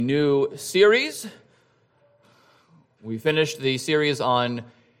New series. We finished the series on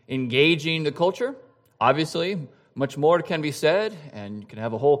engaging the culture. Obviously, much more can be said, and you can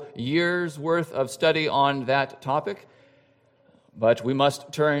have a whole year's worth of study on that topic. But we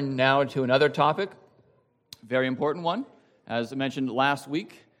must turn now to another topic, very important one. As I mentioned last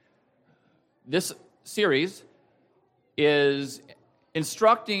week, this series is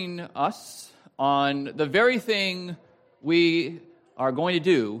instructing us on the very thing we are going to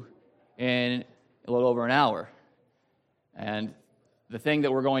do in a little over an hour, and the thing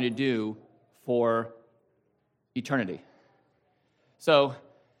that we're going to do for eternity. So,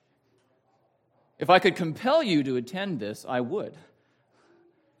 if I could compel you to attend this, I would,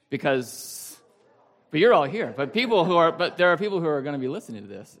 but you're all here. But there are people who are going to be listening to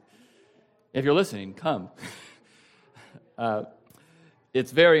this. If you're listening, come.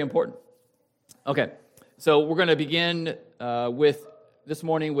 It's very important. Okay, so we're going to begin this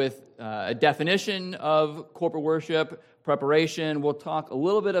morning with a definition of corporate worship, preparation. We'll talk a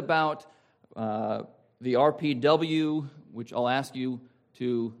little bit about the RPW, which I'll ask you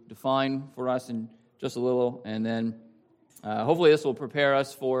to define for us in just a little, and then hopefully this will prepare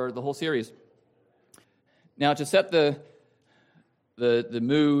us for the whole series. Now, to set the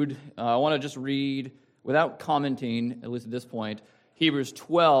mood, I want to just read, without commenting, at least at this point, Hebrews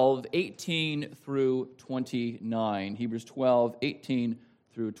 12, 18 through 29. Hebrews 12, 18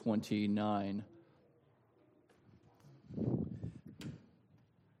 through 29.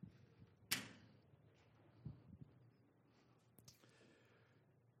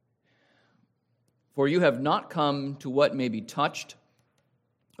 For you have not come to what may be touched,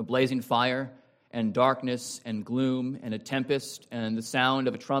 a blazing fire, and darkness, and gloom, and a tempest, and the sound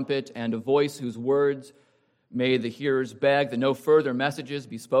of a trumpet, and a voice whose words made the hearers beg that no further messages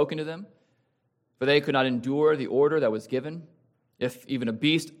be spoken to them, for they could not endure the order that was given. If even a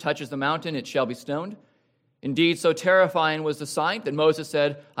beast touches the mountain, it shall be stoned. Indeed, so terrifying was the sight that Moses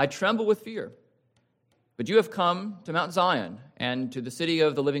said, I tremble with fear. But you have come to Mount Zion, and to the city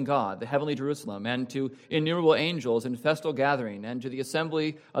of the living God, the heavenly Jerusalem, and to innumerable angels in festal gathering, and to the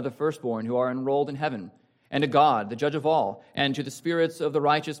assembly of the firstborn who are enrolled in heaven, and to God, the judge of all, and to the spirits of the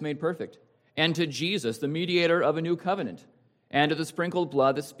righteous made perfect, and to Jesus, the mediator of a new covenant, and to the sprinkled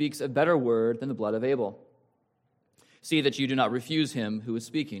blood that speaks a better word than the blood of Abel. See that you do not refuse him who is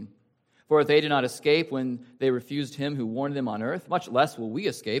speaking. For if they did not escape when they refused him who warned them on earth, much less will we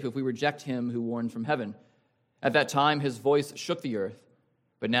escape if we reject him who warned from heaven. At that time his voice shook the earth,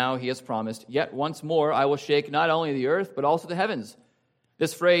 but now he has promised, yet once more I will shake not only the earth, but also the heavens.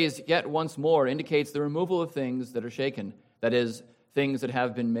 This phrase, yet once more, indicates the removal of things that are shaken, that is, things that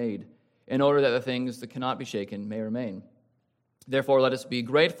have been made, in order that the things that cannot be shaken may remain. Therefore, let us be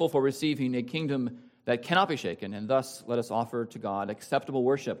grateful for receiving a kingdom that cannot be shaken, and thus let us offer to God acceptable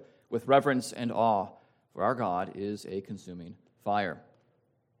worship with reverence and awe, for our God is a consuming fire.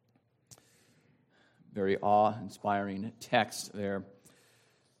 Very awe-inspiring text there.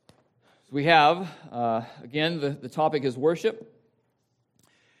 So we have, again, the topic is worship.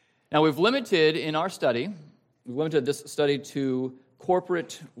 Now, we've limited this study to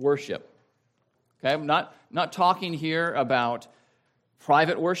corporate worship. Okay, I'm not talking here about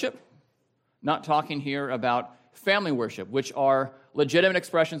private worship, not talking here about family worship, which are legitimate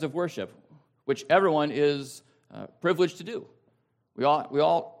expressions of worship, which everyone is privileged to do. We want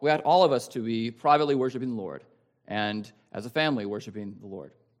all of us to be privately worshiping the Lord, and as a family worshiping the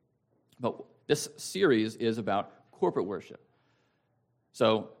Lord. But this series is about corporate worship.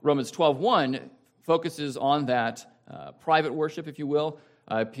 So Romans 12:1 focuses on that private worship, if you will.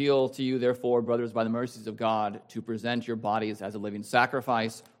 I appeal to you, therefore, brothers, by the mercies of God, to present your bodies as a living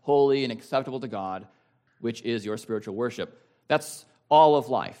sacrifice, holy and acceptable to God, which is your spiritual worship. That's all of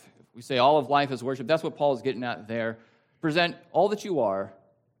life. If we say all of life is worship, that's what Paul is getting at there. Present all that you are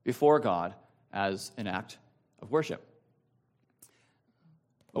before God as an act of worship.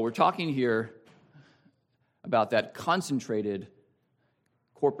 But we're talking here about that concentrated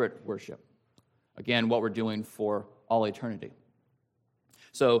corporate worship. Again, what we're doing for all eternity.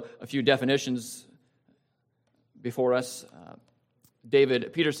 So, a few definitions before us.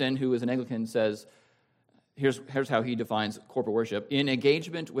 David Peterson, who is an Anglican, says, here's how he defines corporate worship: in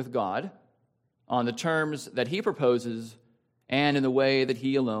engagement with God on the terms that he proposes and in the way that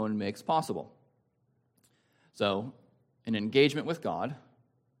he alone makes possible. So, an engagement with God,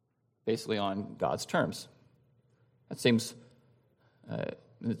 basically on God's terms. That seems,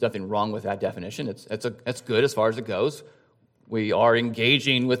 there's nothing wrong with that definition. It's good as far as it goes. We are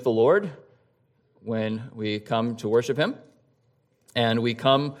engaging with the Lord when we come to worship Him, and we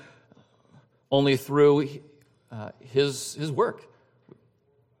come only through His work.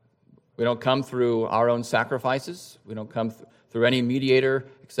 We don't come through our own sacrifices. We don't come through any mediator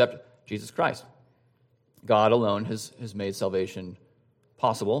except Jesus Christ. God alone has made salvation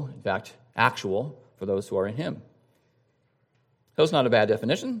possible, in fact, actual for those who are in him. So it's not a bad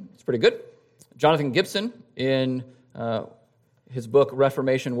definition. It's pretty good. Jonathan Gibson, in his book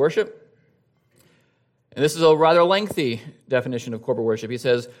Reformation Worship, and this is a rather lengthy definition of corporate worship. He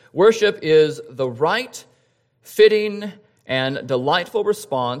says, worship is the right, fitting, and delightful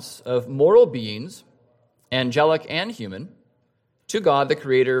response of moral beings, angelic and human, to God the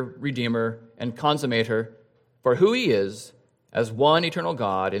Creator, Redeemer, and Consummator for who he is as one eternal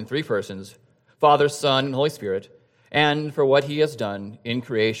God in three persons, Father, Son, and Holy Spirit, and for what he has done in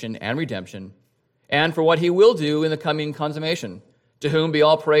creation and redemption, and for what he will do in the coming consummation, to whom be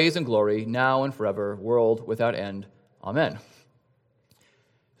all praise and glory, now and forever, world without end. Amen.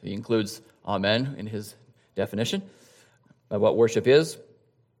 He includes amen in his definition of what worship is.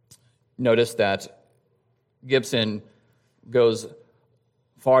 Notice that Gibson goes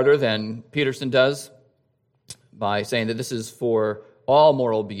farther than Peterson does by saying that this is for all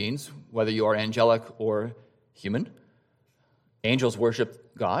moral beings, whether you are angelic or human. Angels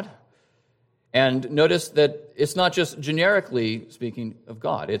worship God. And notice that it's not just generically speaking of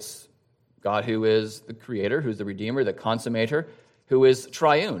God. It's God who is the Creator, who's the Redeemer, the Consummator, who is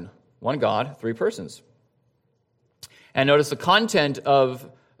triune, one God, three persons. And notice the content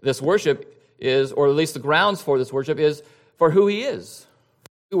of this worship is, or at least the grounds for this worship is, for who he is.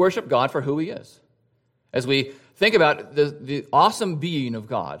 We worship God for who he is. As we think about the awesome being of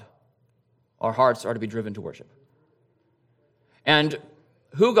God, our hearts are to be driven to worship. And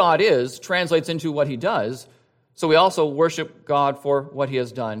who God is translates into what he does, so we also worship God for what he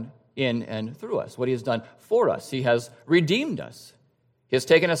has done in and through us, what he has done for us. He has redeemed us. He has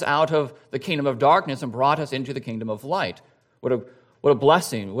taken us out of the kingdom of darkness and brought us into the kingdom of light. What a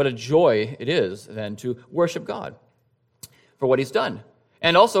blessing, what a joy it is then to worship God for what he's done,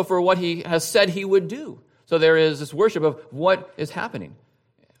 and also for what he has said he would do. So there is this worship of what is happening,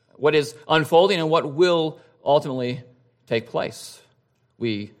 what is unfolding, and what will ultimately take place.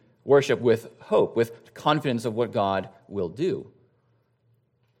 We worship with hope, with confidence of what God will do.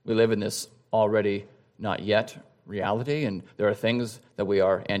 We live in this already not yet reality, and there are things that we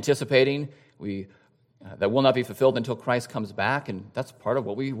are anticipating that will not be fulfilled until Christ comes back, and that's part of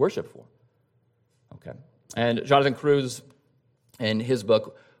what we worship for. Okay. And Jonathan Cruz, in his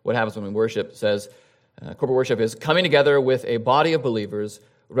book, What Happens When We Worship, says, corporate worship is coming together with a body of believers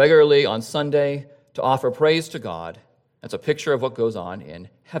regularly on Sunday to offer praise to God. That's a picture of what goes on in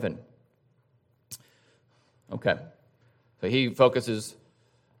heaven. Okay. So he focuses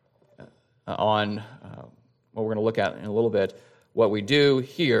on what we're going to look at in a little bit. What we do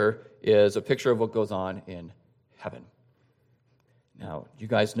here is a picture of what goes on in heaven. Now, you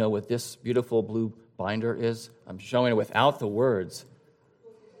guys know what this beautiful blue binder is? I'm showing it without the words.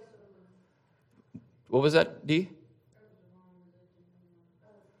 What was that, Dee?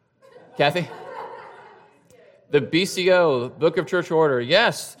 Kathy? The BCO, the Book of Church Order.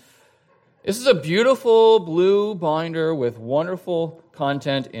 Yes. This is a beautiful blue binder with wonderful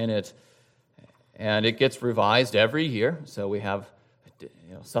content in it. And it gets revised every year. So we have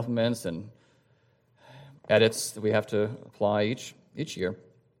supplements and edits that we have to apply each year.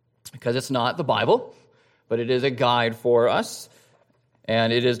 Because it's not the Bible, but it is a guide for us.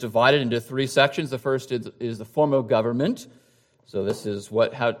 And it is divided into three sections. The first is the form of government. So this is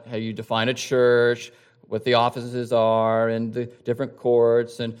how you define a church, what the offices are, and the different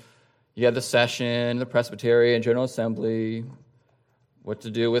courts, and you have the session, the presbytery, and general assembly, what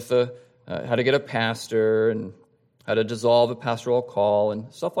to do with how to get a pastor, and how to dissolve a pastoral call,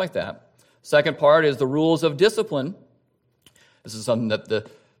 and stuff like that. Second part is the rules of discipline. This is something that the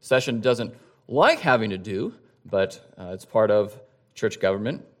session doesn't like having to do, but it's part of church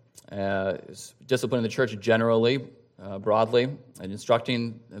government. It's disciplining the church generally, broadly, and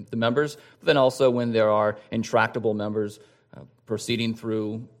instructing the members, but then also when there are intractable members proceeding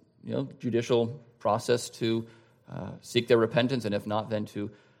through judicial process to seek their repentance, and if not, then to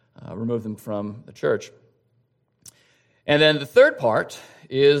remove them from the church. And then the third part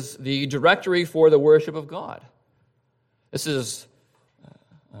is the directory for the worship of God. This is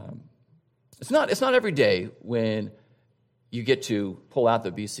it's not every day when you get to pull out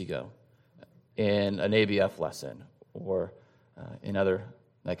the BCO in an ABF lesson or in other,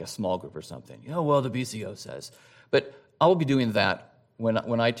 like a small group or something. Well, the BCO says. But I will be doing that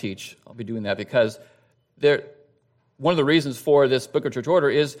when I teach. I'll be doing that because one of the reasons for this Book of Church Order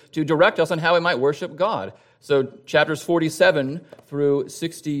is to direct us on how we might worship God. So chapters 47 through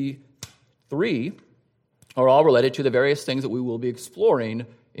 63 are all related to the various things that we will be exploring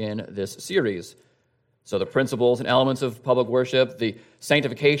in this series. So the principles and elements of public worship, the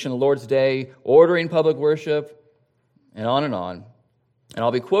sanctification of the Lord's Day, ordering public worship, and on and on. And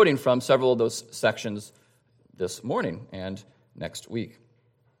I'll be quoting from several of those sections this morning and next week.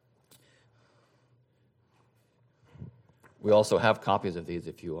 We also have copies of these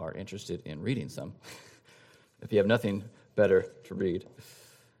if you are interested in reading some, if you have nothing better to read.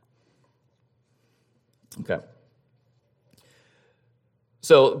 Okay.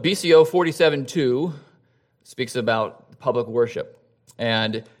 So BCO 47.2 speaks about public worship,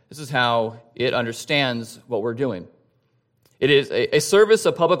 and this is how it understands what we're doing. It is a service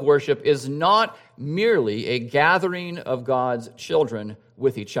of public worship is not merely a gathering of God's children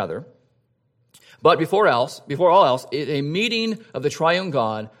with each other, but before all else, it is a meeting of the triune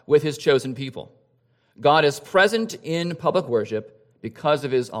God with his chosen people. God is present in public worship because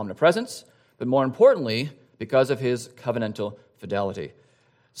of his omnipresence, but more importantly, because of his covenantal fidelity.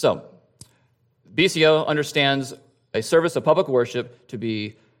 So, BCO understands a service of public worship to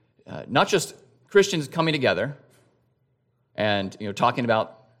be not just Christians coming together and talking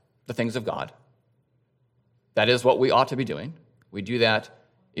about the things of God. That is what we ought to be doing. We do that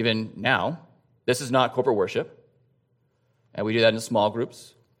even now. This is not corporate worship, and we do that in small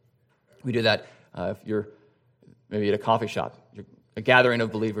groups. We do that if you're maybe at a coffee shop, you're a gathering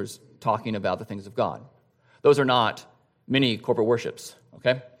of believers talking about the things of God. Those are not mini corporate worships,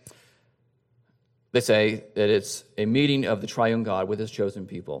 okay? They say that it's a meeting of the triune God with his chosen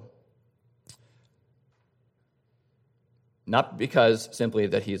people. Not because simply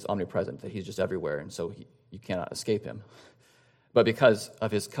that he's omnipresent, that he's just everywhere, and so you cannot escape him, but because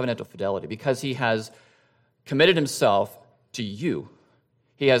of his covenantal fidelity, because he has committed himself to you.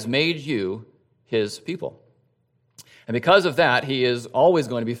 He has made you his people. And because of that, he is always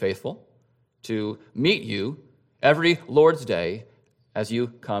going to be faithful to meet you every Lord's Day as you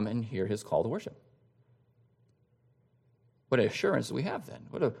come and hear his call to worship. What an assurance we have then.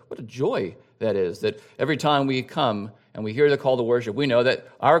 What a joy that is, that every time we come and we hear the call to worship, we know that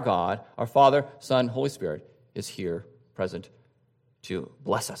our God, our Father, Son, Holy Spirit, is here present to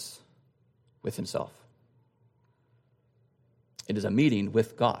bless us with himself. It is a meeting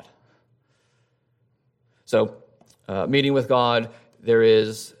with God. So, meeting with God, there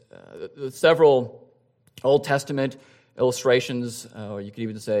is several Old Testament illustrations, or you could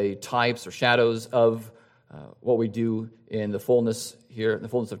even say types or shadows of what we do in the fullness here, in the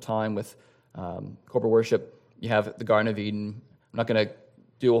fullness of time with corporate worship. You have the Garden of Eden. I'm not going to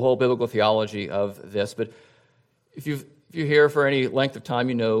do a whole biblical theology of this, but if you're here for any length of time,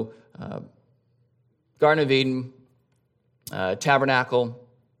 Garden of Eden, tabernacle,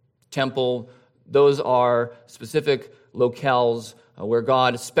 temple, those are specific locales where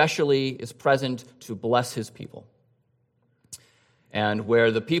God especially is present to bless his people, and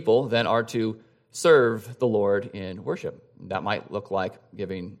where the people then are to serve the Lord in worship. That might look like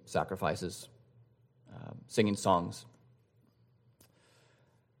giving sacrifices, singing songs.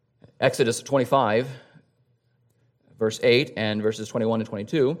 Exodus 25, verse 8 and verses 21 and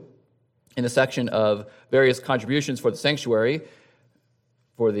 22, in the section of various contributions for the sanctuary,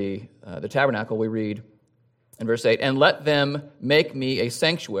 for the tabernacle, we read in verse 8, "And let them make me a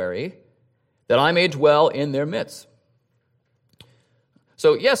sanctuary, that I may dwell in their midst."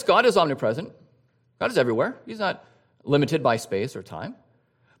 So yes, God is omnipresent. God is everywhere. He's not limited by space or time.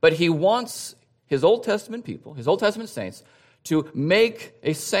 But he wants his Old Testament people, his Old Testament saints, to make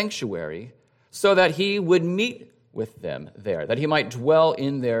a sanctuary so that he would meet with them there, that he might dwell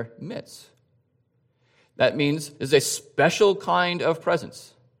in their midst. That means there's a special kind of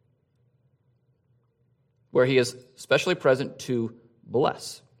presence where he is specially present to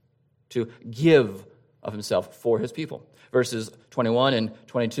bless, to give of himself for his people. Verses 21 and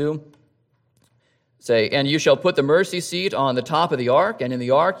 22 say, "And you shall put the mercy seat on the top of the ark, and in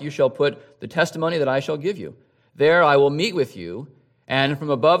the ark you shall put the testimony that I shall give you. There I will meet with you, and from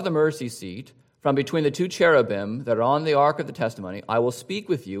above the mercy seat, from between the two cherubim that are on the ark of the testimony, I will speak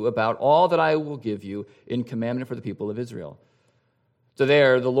with you about all that I will give you in commandment for the people of Israel." So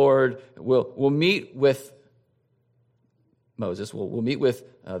there the Lord will meet with Moses, will meet with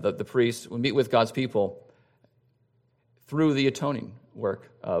the priest, will meet with God's people through the atoning work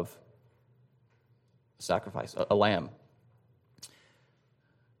of sacrifice, a lamb.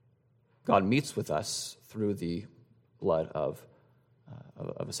 God meets with us through the blood of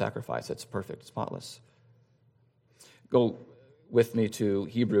a sacrifice that's perfect, spotless. Go with me to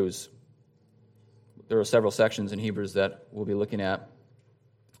Hebrews. There are several sections in Hebrews that we'll be looking at.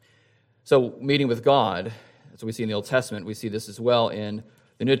 So, meeting with God, as we see in the Old Testament, we see this as well in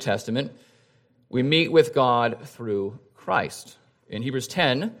the New Testament. We meet with God through Christ. In Hebrews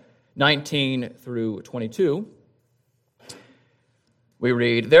 10, 19 through 22, we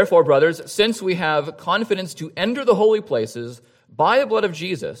read, "Therefore, brothers, since we have confidence to enter the holy places by the blood of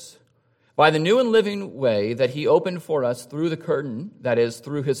Jesus, by the new and living way that he opened for us through the curtain, that is,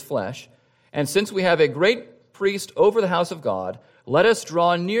 through his flesh, and since we have a great priest over the house of God, let us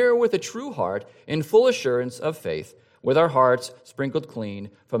draw near with a true heart in full assurance of faith, with our hearts sprinkled clean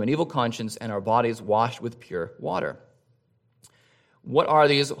from an evil conscience and our bodies washed with pure water." What are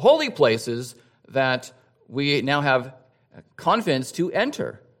these holy places that we now have confidence to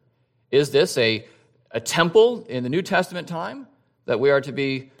enter? Is this a temple in the New Testament time that we are to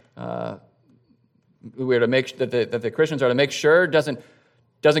be we are to make that the Christians are to make sure doesn't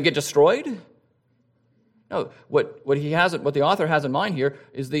get destroyed? No. What the author has in mind here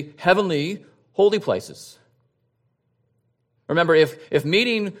is the heavenly holy places. Remember, if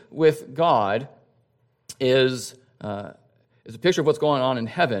meeting with God is a picture of what's going on in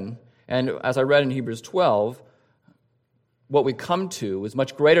heaven, and as I read in Hebrews 12, what we come to is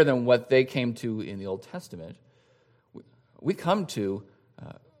much greater than what they came to in the Old Testament. We come to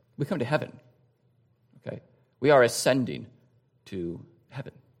heaven. Okay, we are ascending to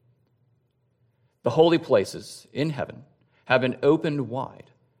heaven. The holy places in heaven have been opened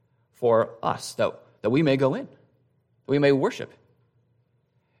wide for us that we may go in, that we may worship.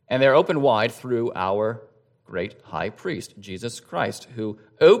 And they're opened wide through our great high priest, Jesus Christ, who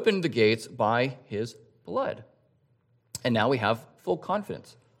opened the gates by his blood. And now we have full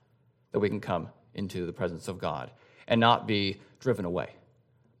confidence that we can come into the presence of God and not be driven away,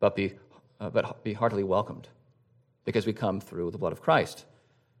 but be heartily welcomed, because we come through the blood of Christ.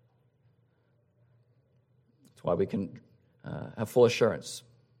 That's why we can have full assurance,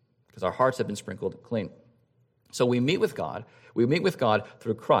 because our hearts have been sprinkled clean. So we meet with God. We meet with God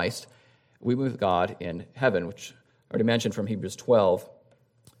through Christ. We meet with God in heaven, which I already mentioned from Hebrews 12.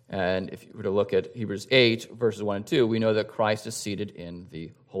 And if you were to look at Hebrews 8, verses 1 and 2, we know that Christ is seated in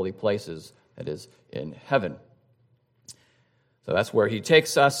the holy places, that is, in heaven. So that's where he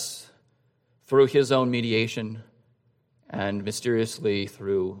takes us through his own mediation and mysteriously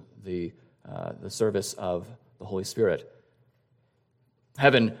through the service of the Holy Spirit.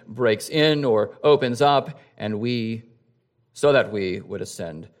 Heaven breaks in or opens up, and so that we would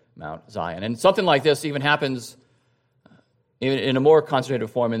ascend Mount Zion. And something like this even happens in a more concentrated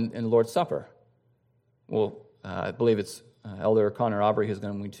form in the Lord's Supper. Well, I believe it's Elder Connor Aubrey who's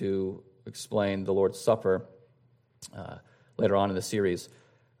going to explain the Lord's Supper later on in the series.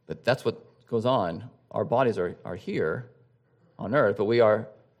 But that's what goes on. Our bodies are here on earth, but we are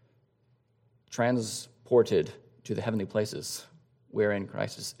transported to the heavenly places wherein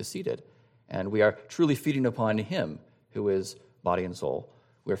Christ is seated. And we are truly feeding upon him, who is body and soul.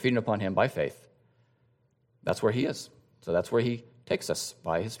 We are feeding upon him by faith. That's where he is. So that's where he takes us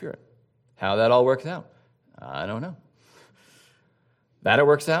by his Spirit. How that all works out, I don't know. That it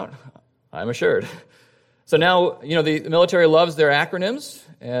works out, I'm assured. So now, the military loves their acronyms,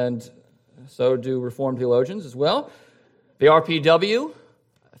 and so do Reformed theologians as well. The RPW,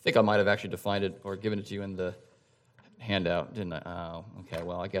 I think I might have actually defined it or given it to you in the handout, didn't I? Oh, okay,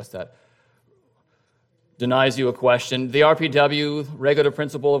 well, I guess that denies you a question. The RPW, Regulative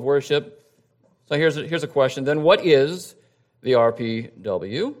Principle of Worship. So here's a question. Then what is the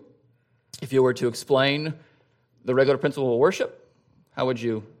RPW? If you were to explain the Regulative Principle of Worship, how would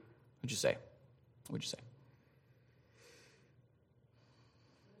you say? What would you say?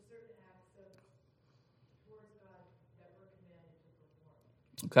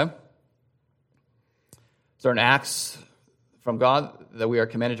 Okay. Certain acts from God that we are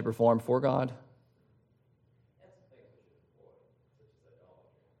commanded to perform for God.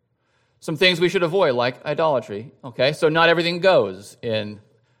 Some things we should avoid, like idolatry. Okay, so not everything goes in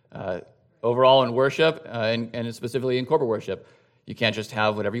overall in worship, and specifically in corporate worship. You can't just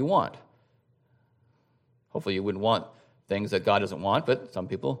have whatever you want. Hopefully you wouldn't want things that God doesn't want, but some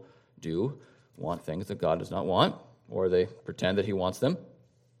people do want things that God does not want, or they pretend that he wants them.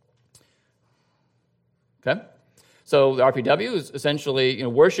 Okay? So the RPW is essentially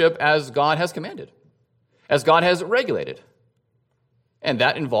worship as God has commanded, as God has regulated. And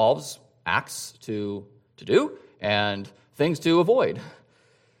that involves acts to do and things to avoid.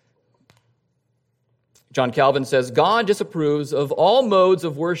 John Calvin says, God disapproves of all modes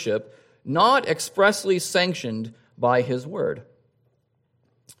of worship not expressly sanctioned by his word.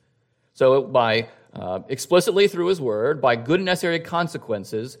 So by explicitly through his word, by good and necessary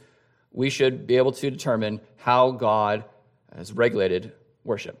consequences, we should be able to determine how God has regulated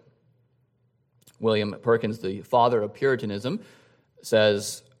worship. William Perkins, the father of Puritanism,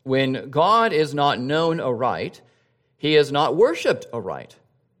 says, when God is not known aright, he is not worshipped aright.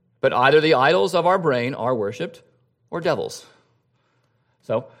 But either the idols of our brain are worshipped or devils.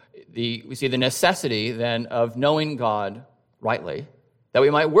 So we see the necessity then of knowing God rightly, that we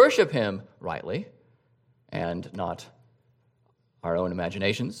might worship him rightly, and not our own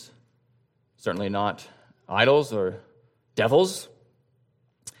imaginations, certainly not idols or devils.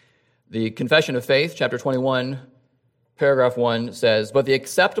 The Confession of Faith, chapter 21, paragraph 1 says, "But the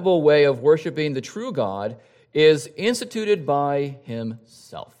acceptable way of worshiping the true God is instituted by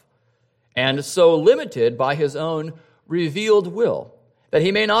himself, and so limited by his own revealed will, that he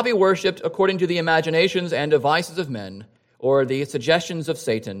may not be worshipped according to the imaginations and devices of men, or the suggestions of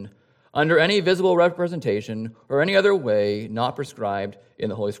Satan, under any visible representation or any other way not prescribed in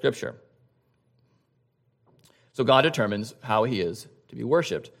the Holy Scripture." So God determines how he is to be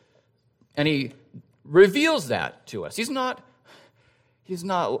worshipped, and he reveals that to us. He's not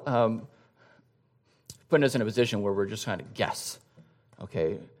putting us in a position where we're just trying to guess.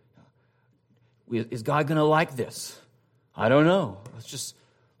 Okay, is God going to like this? I don't know. Let's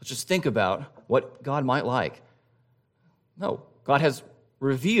just think about what God might like. No, God has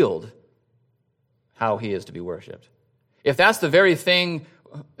revealed how he is to be worshipped. If that's the very thing,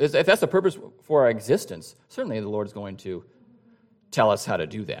 if that's the purpose for our existence, certainly the Lord is going to tell us how to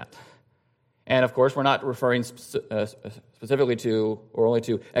do that. And of course, we're not referring specifically to or only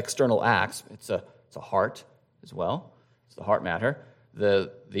to external acts. It's a heart as well. It's the heart matter.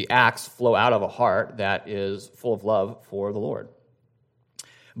 The acts flow out of a heart that is full of love for the Lord,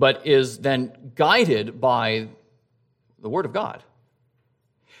 but is then guided by the Word of God.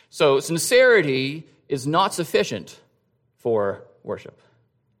 So sincerity is not sufficient for worship.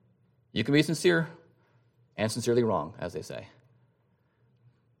 You can be sincere and sincerely wrong, as they say.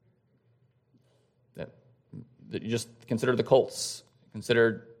 You just consider the cults,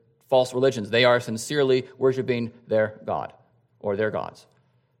 consider false religions. They are sincerely worshiping their God or their gods.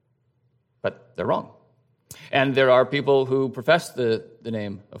 But they're wrong. And there are people who profess the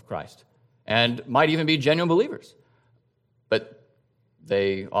name of Christ and might even be genuine believers. But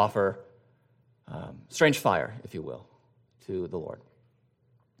they offer strange fire, if you will, to the Lord.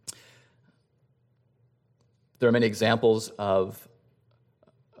 There are many examples of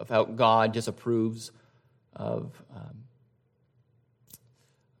how God disapproves of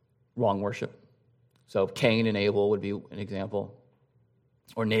wrong worship. So Cain and Abel would be an example.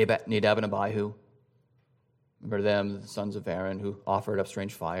 Or Nadab and Abihu. Remember them, the sons of Aaron, who offered up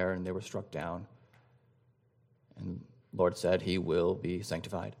strange fire, and they were struck down. And the Lord said he will be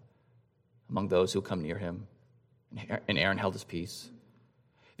sanctified among those who come near him. And Aaron held his peace.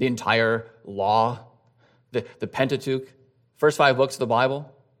 The entire law, the Pentateuch, first 5 books of the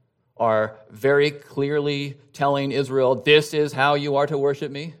Bible, are very clearly telling Israel, this is how you are to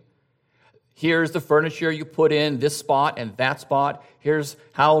worship me. Here's the furniture you put in this spot and that spot. Here's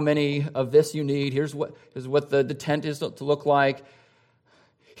how many of this you need. Here's what the tent is to look like.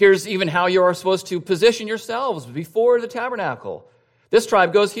 Here's even how you are supposed to position yourselves before the tabernacle. This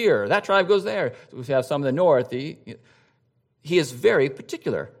tribe goes here. That tribe goes there. So we have some in the north. He is very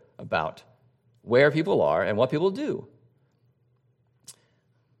particular about where people are and what people do.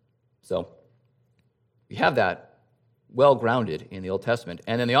 So we have that well-grounded in the Old Testament.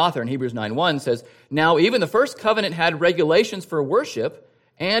 And then the author in Hebrews 9:1 says, "Now even the first covenant had regulations for worship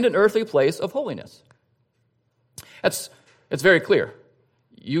and an earthly place of holiness." It's very clear.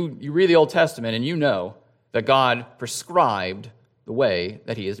 You read the Old Testament and you know that God prescribed the way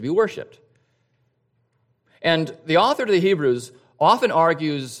that he is to be worshipped. And the author to the Hebrews often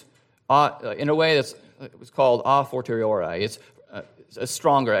argues in a way that's what's called a fortiori. It's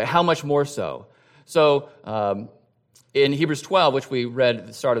stronger. How much more so? So in Hebrews 12, which we read at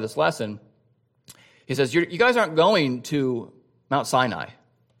the start of this lesson, he says, you guys aren't going to Mount Sinai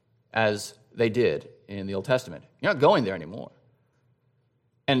as they did in the Old Testament. You're not going there anymore.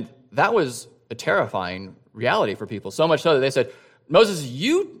 And that was a terrifying reality for people, so much so that they said, Moses,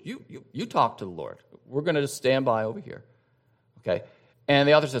 you talk to the Lord. We're going to just stand by over here. Okay? And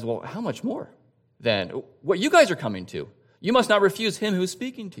the author says, well, how much more then? What you guys are coming to, you must not refuse him who's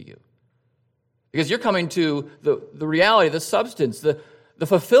speaking to you. Because you're coming to the reality, the substance, the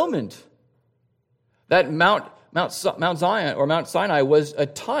fulfillment. That Mount Zion or Mount Sinai was a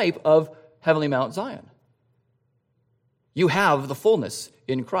type of heavenly Mount Zion. You have the fullness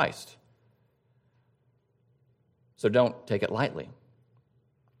in Christ. So don't take it lightly.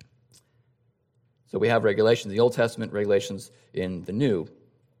 So we have regulations in the Old Testament, regulations in the New.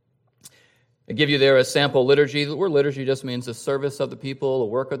 I give you there a sample liturgy. The word liturgy just means the service of the people, the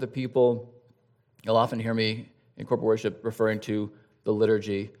work of the people. You'll often hear me in corporate worship referring to the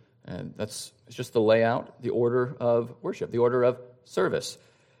liturgy And it's just the layout, the order of worship, the order of service.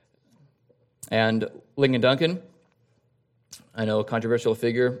 And Ligon Duncan, I know a controversial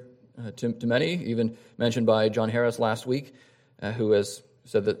figure to many, even mentioned by John Harris last week, who has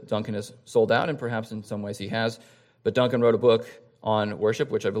said that Duncan is sold out, and perhaps in some ways he has. But Duncan wrote a book on worship,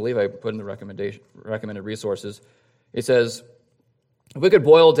 which I believe I put in the recommended resources. It says, if we could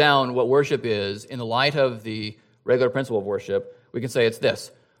boil down what worship is in the light of the regular principle of worship, we can say it's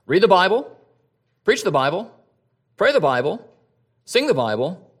this: read the Bible, preach the Bible, pray the Bible, sing the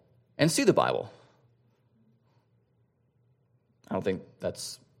Bible, and see the Bible. I don't think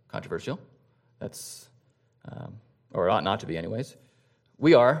that's controversial. That's, or ought not to be anyways.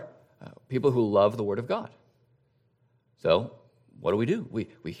 We are people who love the Word of God. So what do?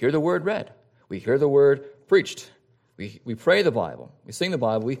 We hear the Word read. We hear the Word preached. We pray the Bible. We sing the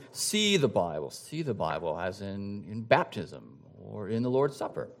Bible. We see the Bible. See the Bible as in baptism or in the Lord's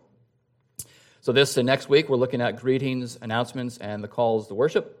Supper. So this next week, we're looking at greetings, announcements, and the calls to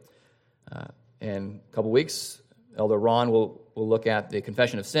worship. In a couple weeks, Elder Ron will look at the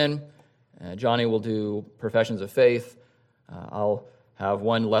confession of sin. Johnny will do professions of faith. I'll have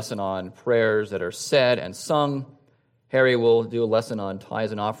one lesson on prayers that are said and sung. Harry will do a lesson on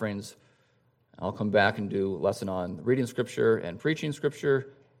tithes and offerings. I'll come back and do a lesson on reading Scripture and preaching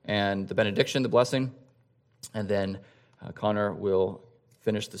Scripture and the benediction, the blessing. And then Connor will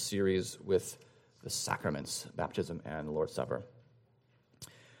finish the series with the sacraments, baptism and the Lord's Supper.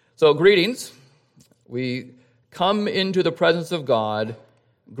 So greetings. We come into the presence of God,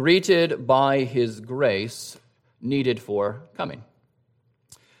 greeted by His grace, needed for coming.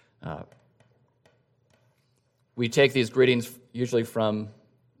 We take these greetings usually from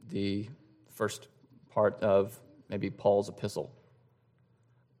the first part of maybe Paul's epistle.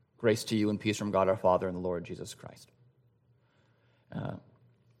 Grace to you and peace from God our Father and the Lord Jesus Christ.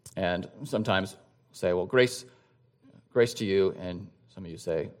 And sometimes say, well, grace to you, and some of you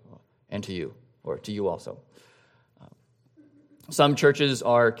say, and to you, or to you also. Some churches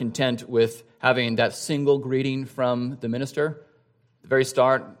are content with having that single greeting from the minister. At the very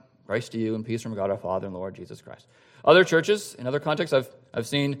start, grace to you and peace from God our Father and Lord Jesus Christ. Other churches, in other contexts, I've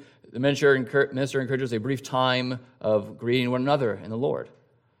seen the minister encourages a brief time of greeting one another in the Lord.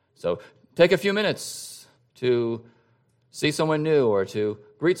 So take a few minutes to see someone new or to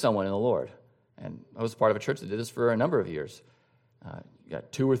greet someone in the Lord. And I was part of a church that did this for a number of years. You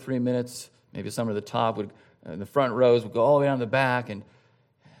got 2 or 3 minutes, maybe some at the top, in the front rows would go all the way down to the back and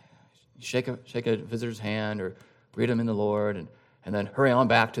shake a visitor's hand or greet them in the Lord, and then hurry on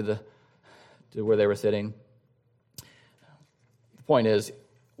back to where they were sitting. The point is,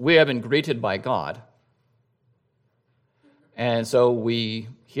 we have been greeted by God, and so we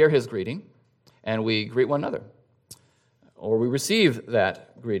hear His greeting, and we greet one another, or we receive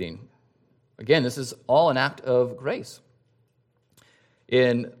that greeting. Again, this is all an act of grace.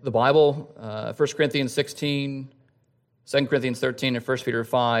 In the Bible, 1 Corinthians 16, 2 Corinthians 13, and 1 Peter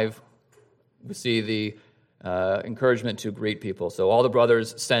 5, we see the encouragement to greet people. So all the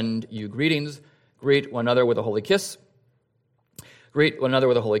brothers send you greetings. Greet one another with a holy kiss. Greet one another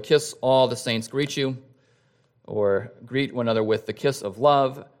with a holy kiss. All the saints greet you. Or greet one another with the kiss of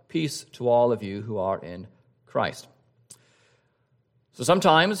love. Peace to all of you who are in Christ. So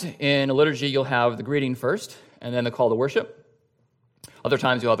sometimes in a liturgy you'll have the greeting first and then the call to worship. Other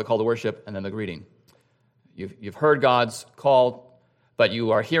times you'll have the call to worship and then the greeting. You've heard God's call, but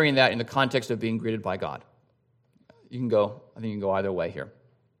you are hearing that in the context of being greeted by God. I think you can go either way here.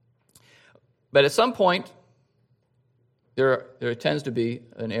 But at some point, there tends to be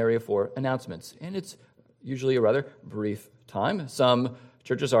an area for announcements, and it's usually a rather brief time. Some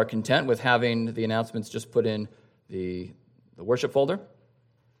churches are content with having the announcements just put in the worship folder,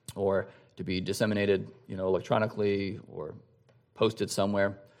 or to be disseminated, electronically or posted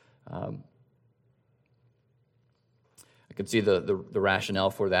somewhere. I can see the rationale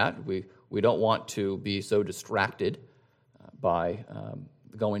for that. We don't want to be so distracted by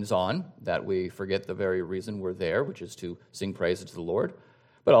the goings-on that we forget the very reason we're there, which is to sing praises to the Lord.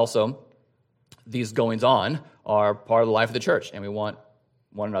 But also, these goings-on are part of the life of the church, and we want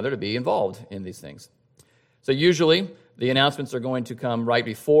one another to be involved in these things. So usually, the announcements are going to come right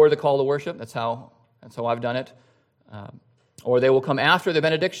before the call to worship. That's how I've done it. Or they will come after the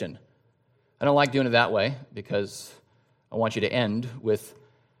benediction. I don't like doing it that way because I want you to end with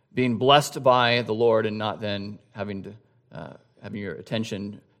being blessed by the Lord and not then having your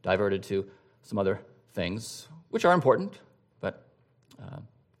attention diverted to some other things, which are important, but I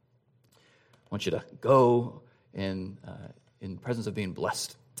want you to go in presence of being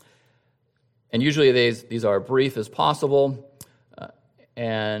blessed. And usually these are brief as possible,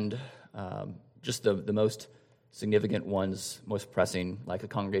 and just the most significant ones, most pressing, like a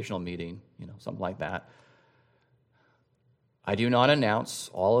congregational meeting, something like that. I do not announce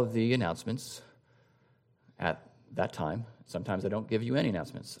all of the announcements at that time. Sometimes I don't give you any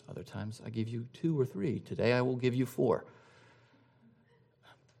announcements. Other times I give you 2 or 3. Today I will give you 4.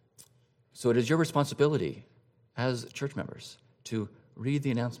 So it is your responsibility as church members to read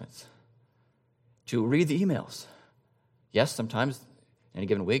the announcements, to read the emails. Yes, sometimes in any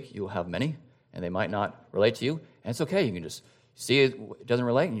given week you'll have many, and they might not relate to you, and it's okay. You can just see it doesn't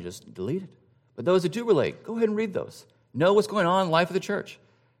relate, and you just delete it. But those that do relate, go ahead and read those. Know what's going on in the life of the church.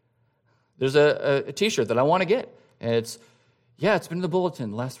 There's a T-shirt that I want to get, and it's been in the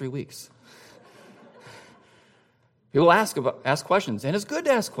bulletin the last 3 weeks. People ask questions, and it's good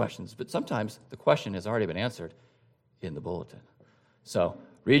to ask questions, but sometimes the question has already been answered in the bulletin. So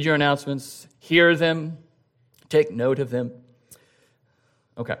read your announcements, hear them, take note of them.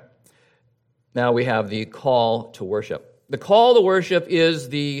 Okay. Now we have the call to worship. The call to worship is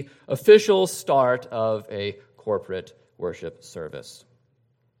the official start of a corporate worship service.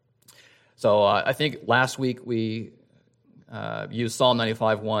 So I think last week we used Psalm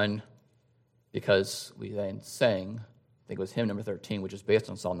 95:1 because we then sang, I think it was hymn number 13, which is based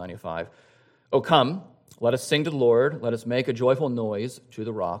on Psalm 95. "O come, let us sing to the Lord, let us make a joyful noise to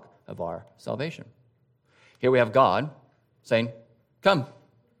the rock of our salvation." Here we have God saying, come.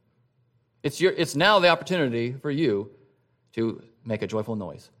 It's now the opportunity for you to make a joyful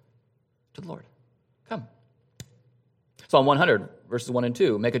noise to the Lord. Come. Psalm 100, verses 1 and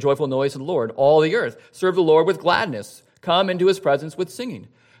 2, "Make a joyful noise to the Lord, all the earth. Serve the Lord with gladness. Come into his presence with singing."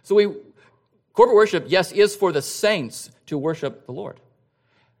 So corporate worship, yes, is for the saints to worship the Lord.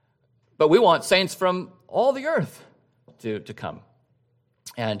 But we want saints from all the earth to come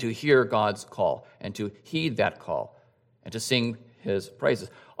and to hear God's call and to heed that call and to sing his praises.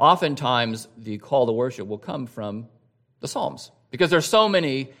 Oftentimes, the call to worship will come from the Psalms because there's so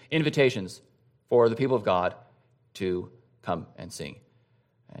many invitations for the people of God to come and sing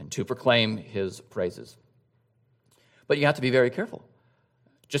and to proclaim his praises. But you have to be very careful.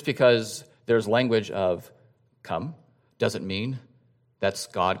 Just because there's language of come doesn't mean that's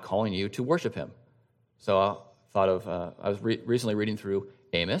God calling you to worship him. So I thought of, I was recently reading through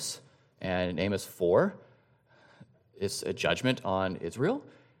Amos, and in Amos 4, it's a judgment on Israel.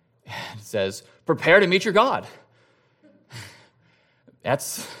 It says, prepare to meet your God.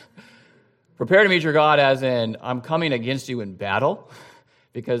 That's prepare to meet your God as in, I'm coming against you in battle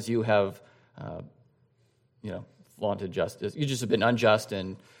because you have, flaunted justice. You just have been unjust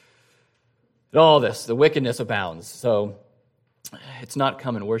and all this, the wickedness abounds. So it's not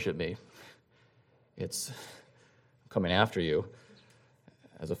come and worship me. It's coming after you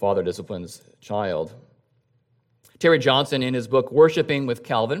as a father disciplines child. Terry Johnson, in his book, Worshiping with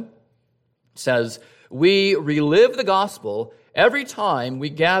Calvin, says, we relive the gospel every time we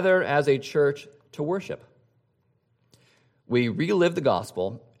gather as a church to worship. We relive the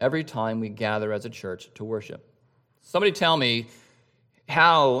gospel every time we gather as a church to worship. Somebody tell me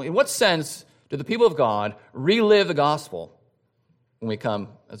how, in what sense do the people of God relive the gospel when we come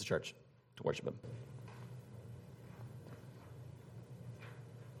as a church to worship him?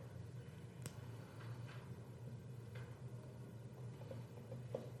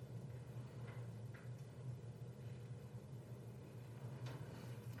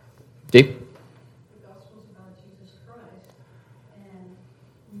 Steve? The gospel is about Jesus Christ, and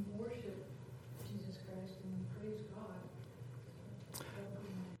we worship Jesus Christ and we praise God.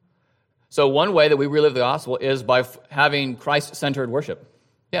 So one way that we relive the gospel is by having Christ-centered worship.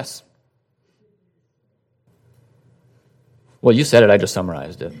 Yes. Well, you said it, I just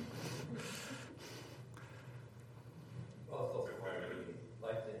summarized it.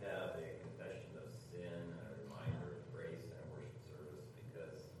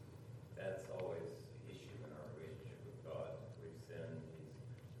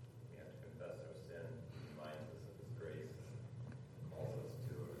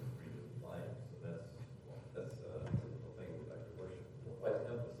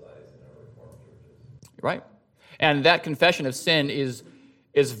 Right? And that confession of sin is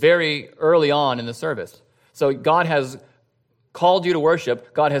very early on in the service. So God has called you to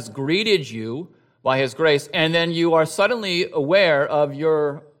worship. God has greeted you by his grace. And then you are suddenly aware of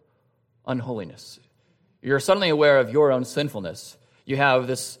your unholiness. You're suddenly aware of your own sinfulness. You have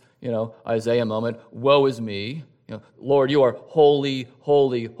this, Isaiah moment, woe is me. Lord, you are holy,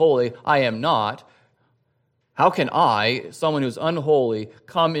 holy, holy. I am not. How can I, someone who's unholy,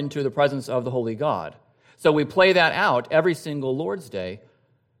 come into the presence of the holy God? So we play that out every single Lord's Day,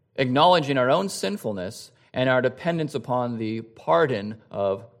 acknowledging our own sinfulness and our dependence upon the pardon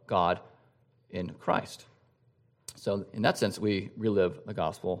of God in Christ. So in that sense, we relive the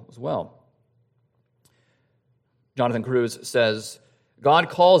gospel as well. Jonathan Cruz says, God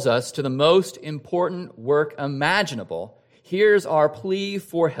calls us to the most important work imaginable, hears our plea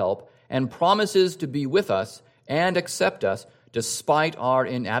for help, and promises to be with us and accept us despite our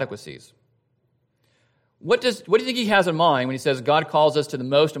inadequacies. What do you think he has in mind when he says God calls us to the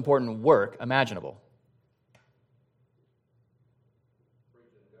most important work imaginable?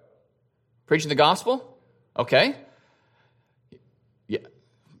 Preaching the gospel? Okay. Yeah,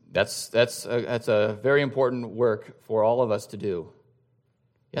 that's a very important work for all of us to do.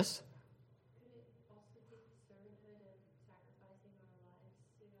 Yes?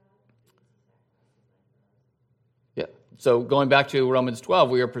 Yeah. So going back to Romans 12,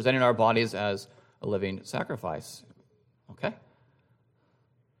 we are presenting our bodies as a living sacrifice. Okay?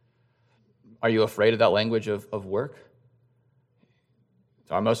 Are you afraid of that language of work?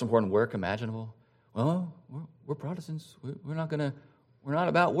 It's our most important work imaginable. Well, we're Protestants. We're not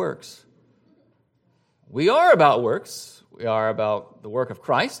about works. We are about works. We are about the work of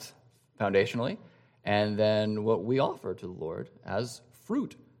Christ, foundationally, and then what we offer to the Lord as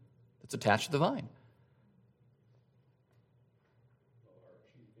fruit that's attached to the vine.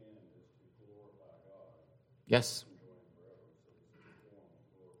 Yes.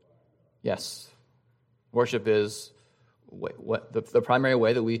 Yes. Worship is the primary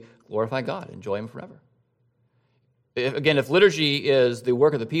way that we glorify God, enjoy Him forever. If liturgy is the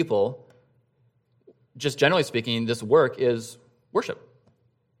work of the people, just generally speaking, this work is worship.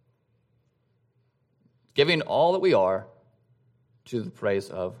 Giving all that we are to the praise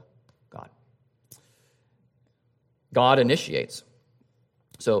of God. God initiates.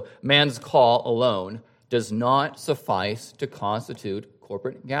 So man's call alone does not suffice to constitute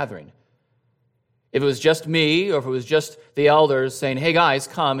corporate gathering. If it was just me, or if it was just the elders saying, hey guys,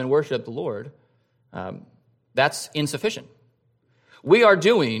 come and worship the Lord, that's insufficient. We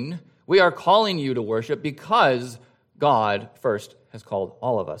are calling you to worship because God first has called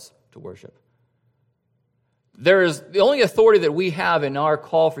all of us to worship. The only authority that we have in our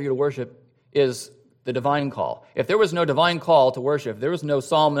call for you to worship is the divine call. If there was no divine call to worship, if there was no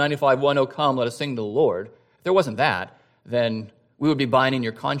Psalm 95:1, "Oh come, let us sing to the Lord," if there wasn't that, then we would be binding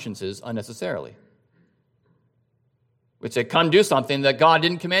your consciences unnecessarily. We'd say, come do something that God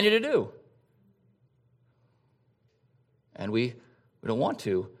didn't command you to do. And we don't want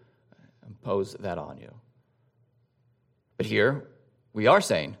to impose that on you. But here, we are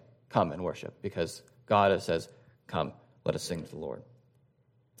saying, come and worship, because God says, come, let us sing to the Lord.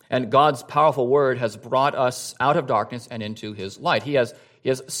 And God's powerful word has brought us out of darkness and into His light. He has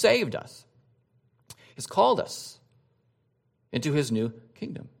saved us. He's called us into His new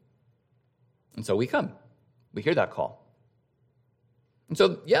kingdom. And so we come. We hear that call. And so,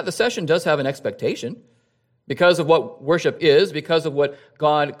 the session does have an expectation because of what worship is, because of what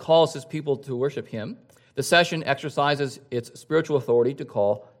God calls His people to worship Him. The session exercises its spiritual authority to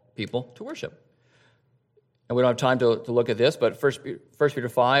call people to worship. And we don't have time to look at this, but 1 Peter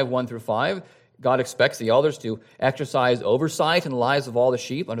 5, 1 through 5, God expects the elders to exercise oversight in the lives of all the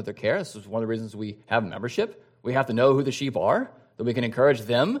sheep under their care. This is one of the reasons we have membership. We have to know who the sheep are, that we can encourage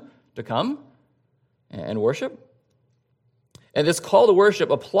them to come and worship. And this call to worship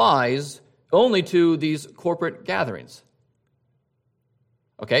applies only to these corporate gatherings.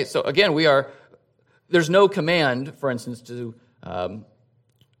 Okay, so again, there's no command, for instance, to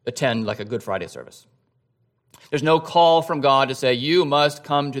attend like a Good Friday service. There's no call from God to say, you must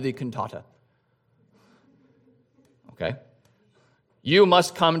come to the cantata. Okay? You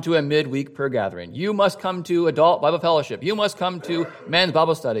must come to a midweek prayer gathering. You must come to adult Bible fellowship. You must come to men's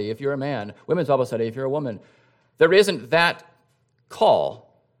Bible study if you're a man, women's Bible study if you're a woman. There isn't that call.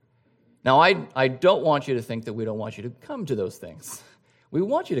 Now, I don't want you to think that we don't want you to come to those things. We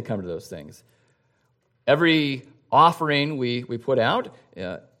want you to come to those things. Every offering we put out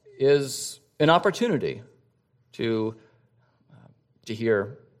is an opportunity to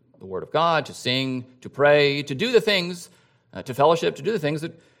hear the Word of God, to sing, to pray, to do the things, to fellowship, to do the things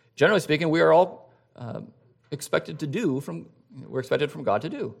that, generally speaking, we are all expected to do. We're expected from God to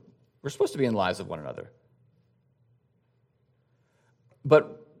do. We're supposed to be in the lives of one another.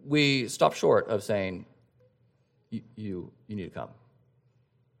 But we stop short of saying, you need to come.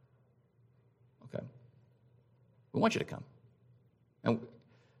 Okay? We want you to come.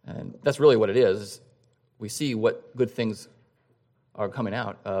 And that's really what it is. We see what good things are coming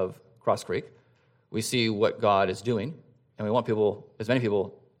out of Cross Creek. We see what God is doing, and we want as many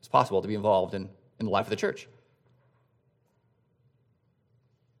people as possible to be involved in the life of the church.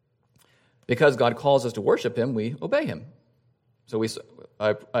 Because God calls us to worship him, we obey him. So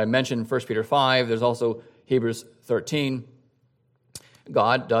I mentioned 1 Peter 5. There's also Hebrews 13.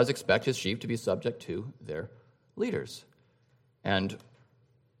 God does expect his sheep to be subject to their leaders. And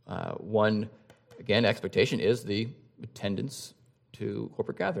one, again, expectation is the attendance to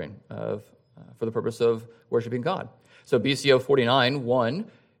corporate gathering for the purpose of worshiping God. So BCO 49:1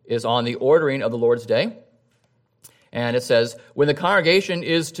 is on the ordering of the Lord's Day. And it says, when the congregation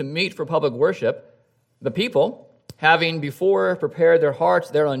is to meet for public worship, the people, having before prepared their hearts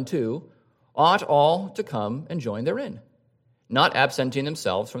thereunto, ought all to come and join therein, not absenting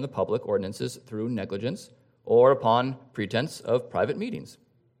themselves from the public ordinances through negligence or upon pretense of private meetings.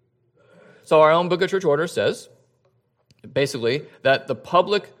 So our own Book of Church Order says, basically, that the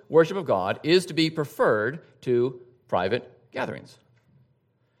public worship of God is to be preferred to private gatherings.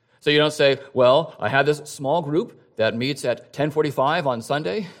 So you don't say, well, I have this small group that meets at 10:45 on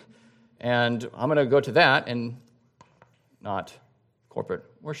Sunday, and I'm going to go to that and not corporate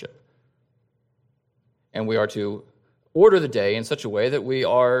worship. And we are to order the day in such a way that we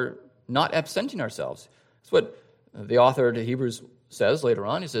are not absenting ourselves. That's what the author to Hebrews says later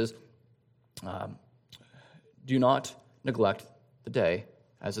on. He says, do not neglect the day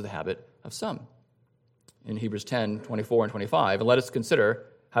as is the habit of some. In Hebrews 10:24 and 25, and let us consider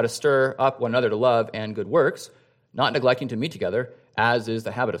how to stir up one another to love and good works, not neglecting to meet together, as is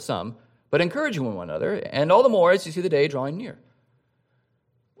the habit of some, but encouraging one another, and all the more as you see the day drawing near.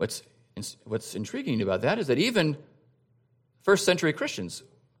 What's intriguing about that is that even first century Christians,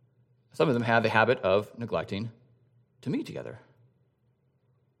 some of them had the habit of neglecting to meet together.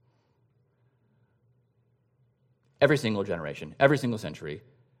 Every single generation, every single century,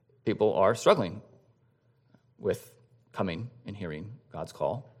 people are struggling with coming and hearing God's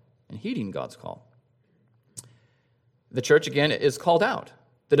call and heeding God's call. The church, again, is called out.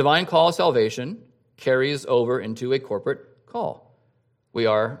 The divine call of salvation carries over into a corporate call.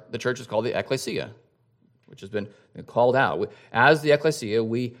 The church is called the ecclesia, which has been called out. As the ecclesia,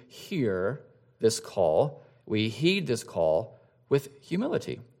 we hear this call, we heed this call with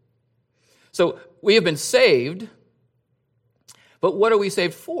humility. So we have been saved, but what are we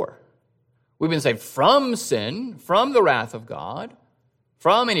saved for? We've been saved from sin, from the wrath of God,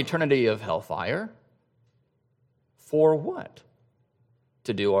 from an eternity of hellfire. For what?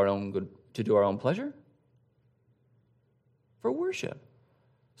 To do our own good, to do our own pleasure? For worship.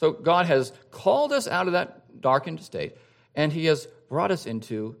 So God has called us out of that darkened state, and he has brought us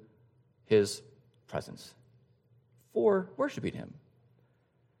into his presence for worshiping him.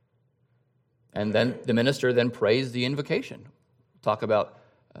 And then the minister then prays the invocation. We'll talk about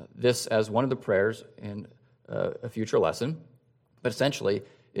this as one of the prayers in a future lesson, but essentially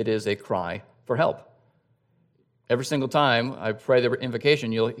it is a cry for help. Every single time I pray the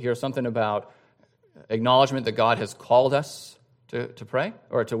invocation, you'll hear something about acknowledgement that God has called us to pray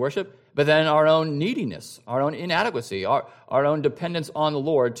or to worship, but then our own neediness, our own inadequacy, our own dependence on the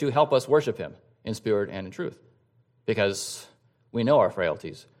Lord to help us worship him in spirit and in truth. Because we know our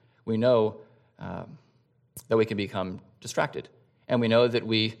frailties. We know that we can become distracted. And we know that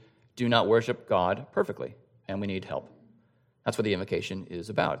we do not worship God perfectly, and we need help. That's what the invocation is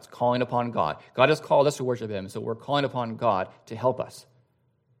about. It's calling upon God. God has called us to worship him, so we're calling upon God to help us.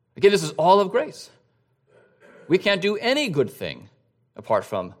 Again, this is all of grace. We can't do any good thing apart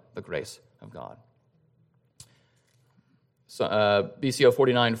from the grace of God. So, BCO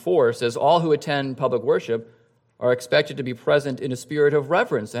 49:4 says, all who attend public worship are expected to be present in a spirit of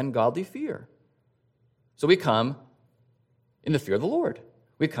reverence and godly fear. So we come in the fear of the Lord.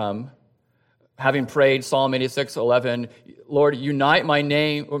 We come having prayed Psalm 86:11, Lord, unite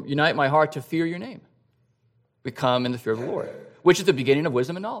my heart to fear your name. We come in the fear of the Lord, which is the beginning of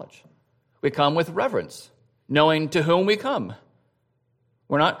wisdom and knowledge. We come with reverence, knowing to whom we come.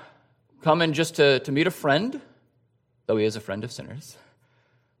 We're not coming just to meet a friend, though he is a friend of sinners.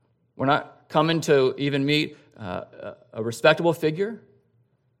 We're not coming to even meet a respectable figure.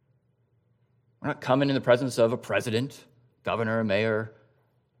 We're not coming in the presence of a president, governor, mayor.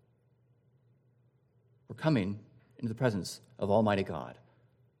 We're coming into the presence of Almighty God,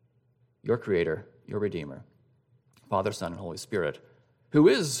 your Creator, your Redeemer, Father, Son, and Holy Spirit, who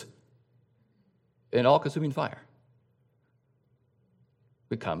is an all-consuming fire.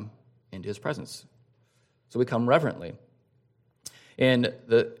 We come into his presence. So we come reverently. In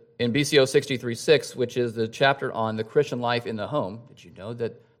BCO 63:6, which is the chapter on the Christian life in the home, did you know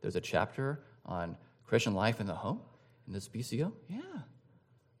that there's a chapter on Christian life in the home in this BCO? Yeah.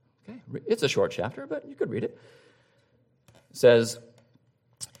 Okay. It's a short chapter, but you could read it. It says,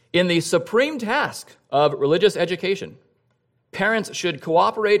 in the supreme task of religious education, Parents should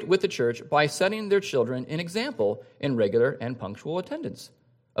cooperate with the church by setting their children an example in regular and punctual attendance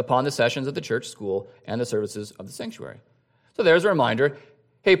upon the sessions of the church school and the services of the sanctuary. So there's a reminder.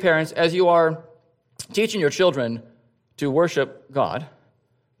 Hey, parents, as you are teaching your children to worship God,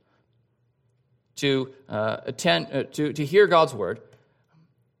 to to hear God's word,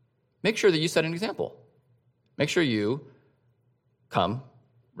 make sure that you set an example. Make sure you come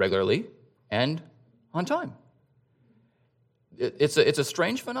regularly and on time. It's a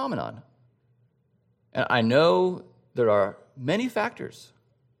strange phenomenon. And I know there are many factors,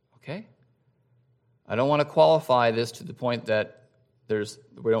 okay? I don't want to qualify this to the point that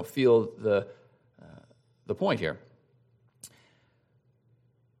we don't feel the point here.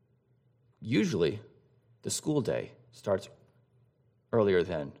 Usually, the school day starts earlier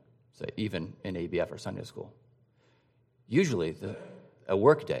than, say, even in ABF or Sunday school. Usually, a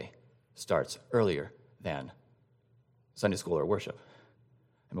work day starts earlier than Sunday school or worship.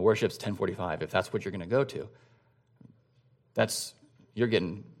 I mean, worship's 10:45. If that's what you're going to go to, you're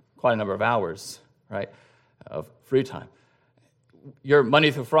getting quite a number of hours, right, of free time. You're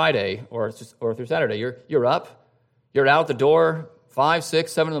Monday through Friday or through Saturday. You're up, you're out the door 5,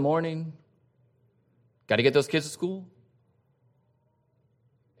 6, 7 in the morning. Got to get those kids to school,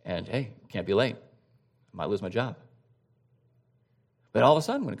 and hey, can't be late. I might lose my job. But all of a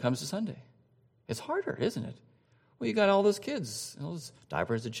sudden, when it comes to Sunday, it's harder, isn't it? Well, you got all those kids, all those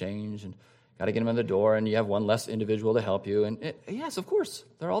diapers to change, and got to get them in the door, and you have one less individual to help you. And yes, of course,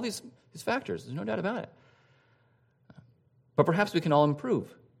 there are all these factors. There's no doubt about it. But perhaps we can all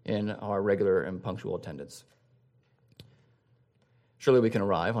improve in our regular and punctual attendance. Surely we can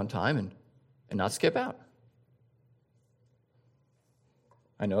arrive on time and not skip out.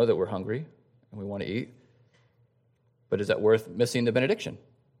 I know that we're hungry and we want to eat, but is that worth missing the benediction?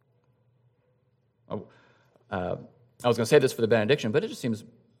 I was going to say this for the benediction, but it just seems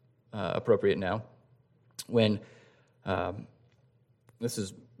appropriate now. When this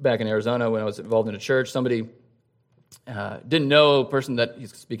is back in Arizona, when I was involved in a church, somebody didn't know a person that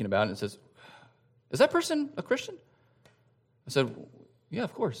he's speaking about, and says, "Is that person a Christian?" I said, "Yeah,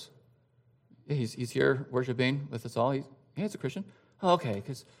 of course. Yeah, he's here worshiping with us all. He's a Christian." "Oh, okay,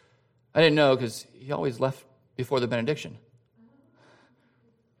 because I didn't know, because he always left before the benediction."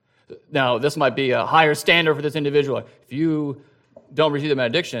 Now, this might be a higher standard for this individual. If you don't receive the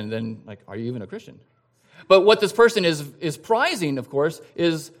benediction, then, are you even a Christian? But what this person is prizing, of course,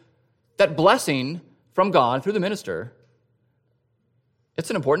 is that blessing from God through the minister. It's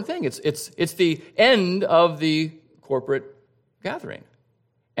an important thing. It's the end of the corporate gathering.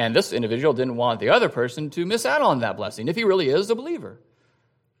 And this individual didn't want the other person to miss out on that blessing if he really is a believer.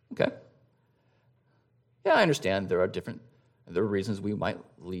 Okay. Yeah, I understand there are reasons we might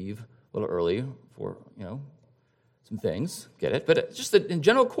leave a little early for, some things. Get it? But just in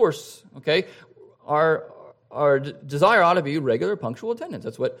general course, okay, our desire ought to be regular, punctual attendance.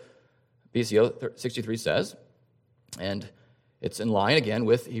 That's what BCO 63 says. And it's in line, again,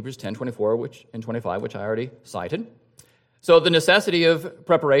 with Hebrews 10:24 and 25, which I already cited. So the necessity of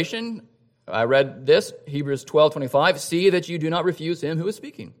preparation, I read this, Hebrews 12:25, "See that you do not refuse him who is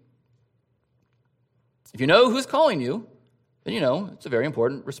speaking." If you know who's calling you, then you know it's a very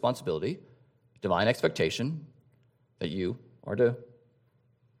important responsibility, divine expectation, that you are to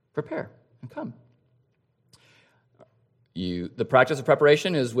prepare and come. The practice of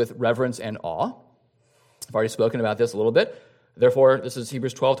preparation is with reverence and awe. I've already spoken about this a little bit. Therefore, this is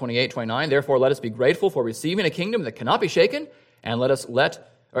Hebrews 12:28-29. "Therefore, let us be grateful for receiving a kingdom that cannot be shaken, and thus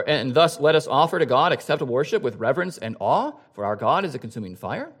let us offer to God acceptable worship with reverence and awe, for our God is a consuming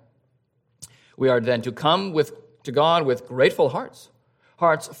fire." We are then to come to God with grateful hearts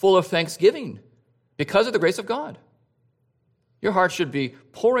full of thanksgiving because of the grace of God. Your heart should be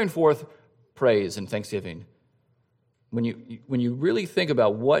pouring forth praise and thanksgiving when you really think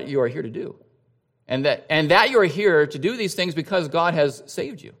about what you are here to do. And that you are here to do these things because God has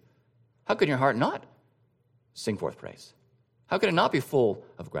saved you. How can your heart not sing forth praise? How can it not be full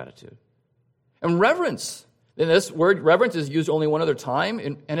of gratitude? And reverence. And this word reverence is used only one other time,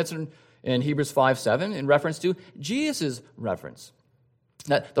 and it's in Hebrews 5:7 in reference to Jesus' reverence.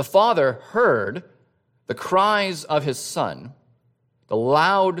 That the Father heard the cries of his Son, the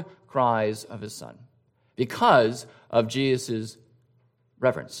loud cries of his Son, because of Jesus'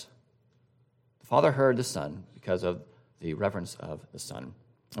 reverence. The Father heard the Son because of the reverence of the Son.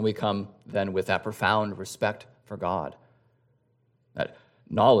 And we come then with that profound respect for God, that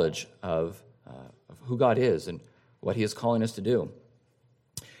knowledge of who God is and what he is calling us to do.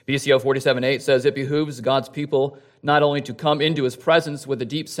 BCO 47:8 says, "It behooves God's people not only to come into his presence with a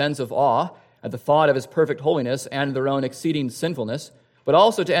deep sense of awe, at the thought of his perfect holiness and their own exceeding sinfulness, but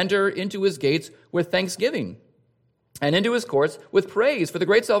also to enter into his gates with thanksgiving, and into his courts with praise for the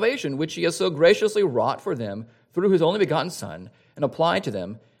great salvation which he has so graciously wrought for them through his only begotten Son, and applied to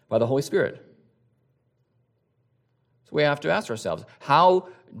them by the Holy Spirit. So we have to ask ourselves, how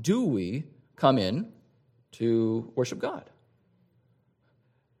do we come in to worship God?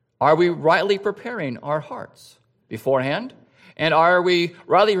 Are we rightly preparing our hearts beforehand? And are we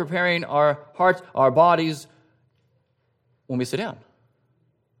rightly preparing our hearts, our bodies, when we sit down?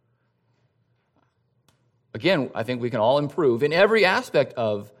 Again, I think we can all improve in every aspect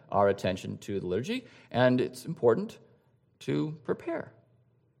of our attention to the liturgy, and it's important to prepare.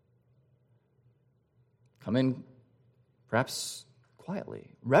 Come in perhaps quietly,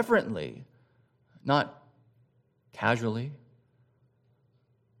 reverently, not casually,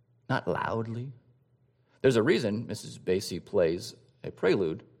 not loudly. There's a reason Mrs. Basie plays a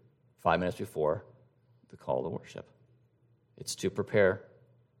prelude 5 minutes before the call to worship. It's to prepare.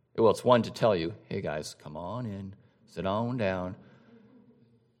 Well, it's one to tell you, hey guys, come on in, sit on down.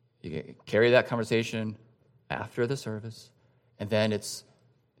 You can carry that conversation after the service, and then it's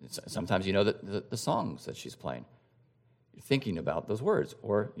sometimes you know the songs that she's playing. You're thinking about those words,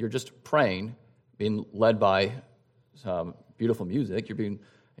 or you're just praying, being led by some beautiful music.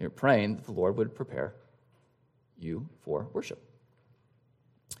 You're praying that the Lord would prepare you for worship.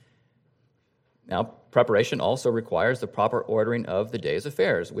 Now, preparation also requires the proper ordering of the day's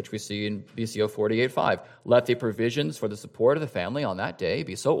affairs, which we see in BCO 48:5. Let the provisions for the support of the family on that day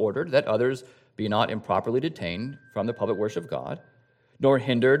be so ordered that others be not improperly detained from the public worship of God, nor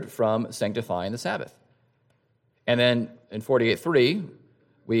hindered from sanctifying the Sabbath. And then in 48:3,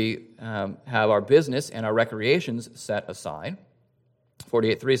 we have our business and our recreations set aside.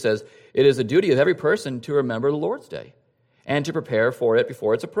 48:3 says, it is the duty of every person to remember the Lord's Day and to prepare for it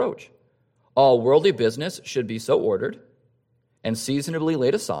before its approach. All worldly business should be so ordered and seasonably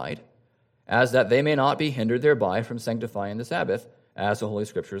laid aside, as that they may not be hindered thereby from sanctifying the Sabbath, as the Holy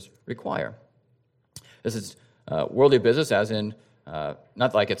Scriptures require. This is worldly business, as in,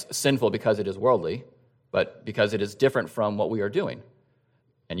 not like it's sinful because it is worldly, but because it is different from what we are doing.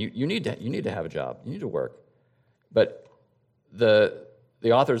 And you need to have a job. You need to work. But the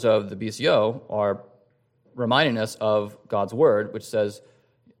authors of the BCO are reminding us of God's Word, which says,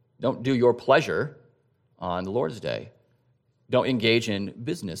 don't do your pleasure on the Lord's Day. Don't engage in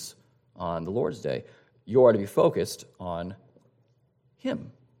business on the Lord's Day. You are to be focused on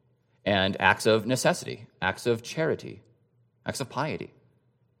Him and acts of necessity, acts of charity, acts of piety,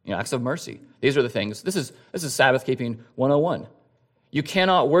 acts of mercy. These are the things. This is Sabbath keeping 101. You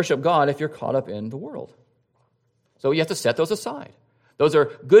cannot worship God if you're caught up in the world. So you have to set those aside. Those are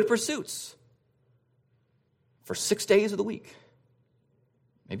good pursuits for 6 days of the week.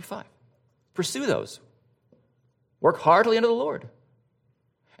 Maybe 5. Pursue those. Work heartily unto the Lord.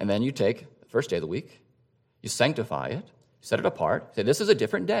 And then you take the first day of the week, you sanctify it, you set it apart, say, this is a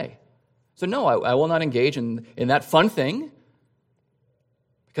different day. So no, I will not engage in that fun thing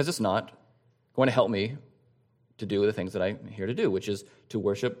because it's not going to help me to do the things that I'm here to do, which is to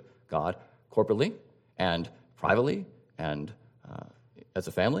worship God corporately and privately and as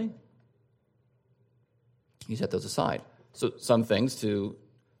a family. You set those aside. So some things to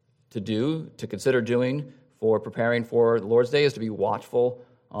consider doing for preparing for the Lord's Day is to be watchful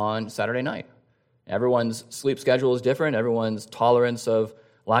on Saturday night. Everyone's sleep schedule is different. Everyone's tolerance of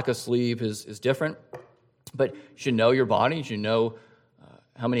lack of sleep is different. But you should know your body. You should know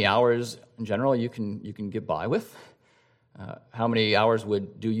how many hours in general you can get by with. How many hours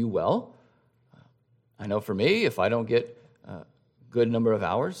would do you well. I know for me, if I don't get a good number of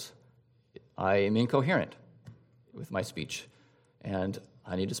hours, I am incoherent with my speech. And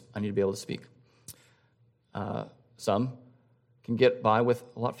I need to be able to speak. Some can get by with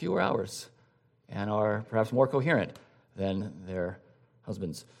a lot fewer hours and are perhaps more coherent than their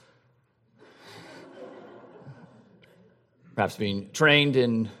husbands. Perhaps being trained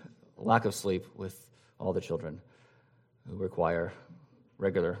in lack of sleep with all the children who require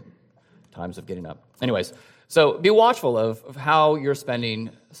regular times of getting up. Anyways, so be watchful of how you're spending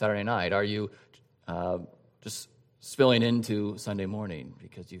Saturday night. Are you just spilling into Sunday morning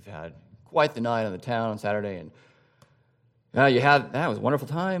because you've had quite the night on the town on Saturday, and that was a wonderful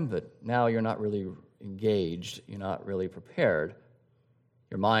time, but now you're not really engaged, you're not really prepared.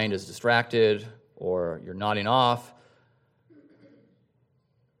 Your mind is distracted, or you're nodding off.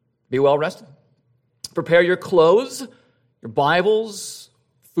 Be well rested. Prepare your clothes, your Bibles,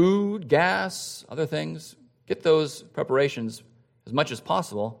 food, gas, other things. Get those preparations as much as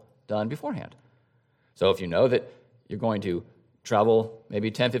possible done beforehand. So if you know that you're going to travel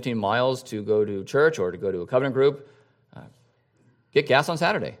maybe 10, 15 miles to go to church or to go to a covenant group, get gas on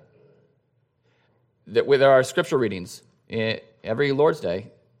Saturday. There are scripture readings every Lord's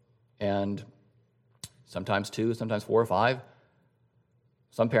Day, and sometimes 2, sometimes 4 or 5.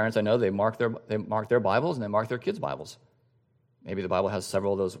 Some parents I know, they mark their Bibles and they mark their kids' Bibles. Maybe the Bible has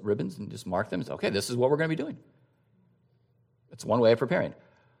several of those ribbons and just mark them and say, okay, this is what we're going to be doing. It's one way of preparing.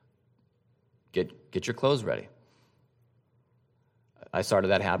 Get your clothes ready. I started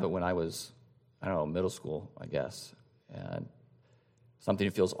that habit when I was, middle school, I guess. And something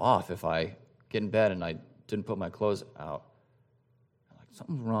feels off if I get in bed and I didn't put my clothes out. I'm like,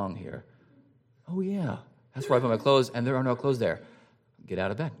 something's wrong here. Oh, yeah. That's where I put my clothes, and there are no clothes there. Get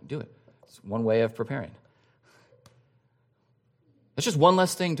out of bed. Do it. It's one way of preparing. It's just one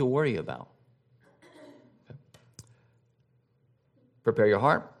less thing to worry about. Okay. Prepare your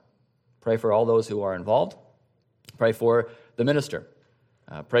heart. Pray for all those who are involved. Pray for the minister.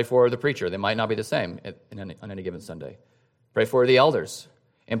 Pray for the preacher. They might not be the same on any given Sunday. Pray for the elders.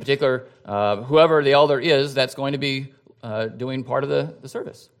 In particular, whoever the elder is that's going to be doing part of the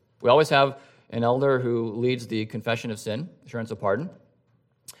service. We always have an elder who leads the confession of sin, assurance of pardon.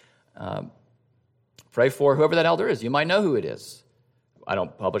 Pray for whoever that elder is. You might know who it is. I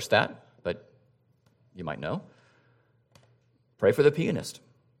don't publish that, but you might know. Pray for the pianist.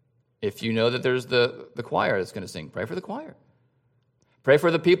 If you know that there's the choir that's going to sing, pray for the choir. Pray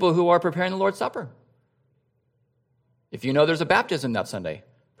for the people who are preparing the Lord's Supper. If you know there's a baptism that Sunday,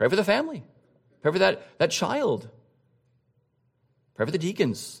 pray for the family. Pray for that child. Pray for the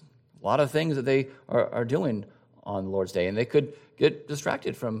deacons. A lot of things that they are doing on the Lord's Day, and they could get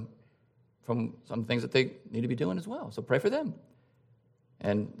distracted from some things that they need to be doing as well. So pray for them,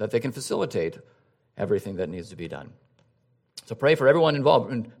 and that they can facilitate everything that needs to be done. So pray for everyone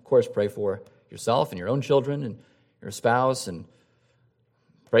involved, and of course pray for yourself and your own children and your spouse, and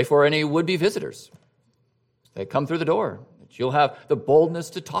pray for any would-be visitors. They come through the door, that you'll have the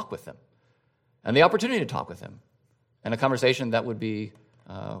boldness to talk with them and the opportunity to talk with them, and a conversation that would be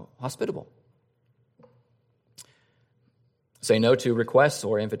hospitable. Say no to requests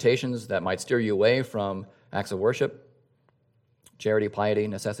or invitations that might steer you away from acts of worship, charity, piety,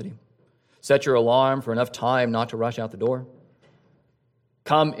 necessity. Set your alarm for enough time not to rush out the door.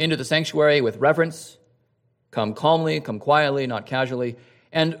 Come into the sanctuary with reverence. Come calmly, come quietly, not casually.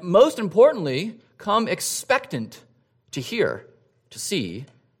 And most importantly, come expectant to hear, to see,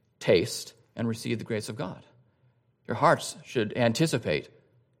 taste, and receive the grace of God. Your hearts should anticipate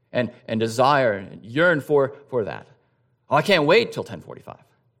and desire and yearn for that. Oh, I can't wait till 10:45.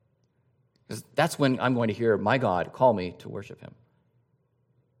 Because that's when I'm going to hear my God call me to worship him.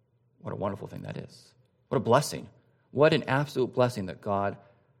 What a wonderful thing that is. What a blessing. What an absolute blessing that God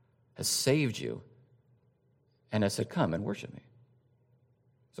has saved you and has said, come and worship me.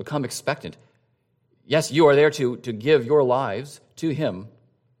 So come expectant. Yes, you are there to give your lives to him,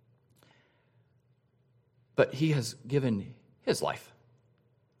 but he has given his life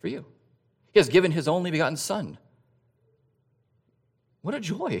for you. He has given his only begotten Son. What a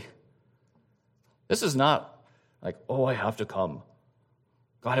joy. This is not like, oh, I have to come.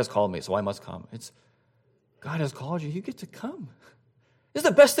 God has called me, so I must come. It's God has called you. You get to come. It's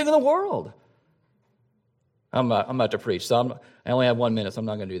the best thing in the world. I'm about to preach, so I only have 1 minute, so I'm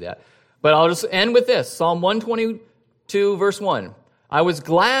not going to do that. But I'll just end with this. Psalm 122, verse 1. I was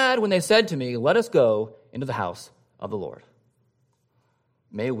glad when they said to me, let us go into the house of the Lord.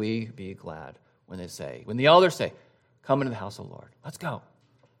 May we be glad when the elders say, come into the house of the Lord. Let's go.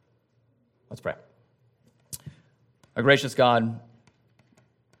 Let's pray. Our gracious God,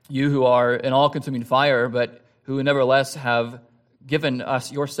 you who are an all-consuming fire, but who nevertheless have given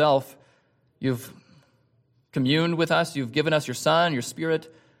us yourself, you've communed with us, you've given us your Son, your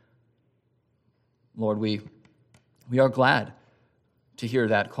Spirit. Lord, we are glad to hear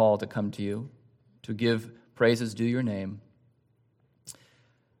that call to come to you, to give praises due your name.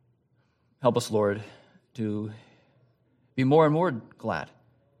 Help us, Lord, to be more and more glad,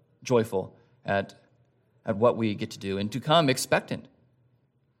 joyful at what we get to do, and to come expectant,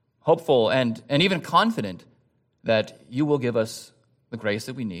 hopeful, and even confident that you will give us the grace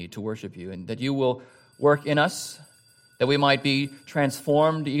that we need to worship you, and that you will work in us, that we might be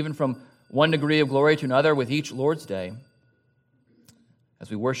transformed even from one degree of glory to another with each Lord's Day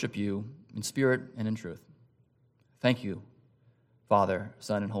as we worship you in spirit and in truth. Thank you, Father,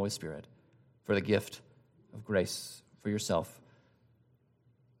 Son, and Holy Spirit, for the gift of grace for yourself.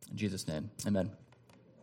 In Jesus' name, amen.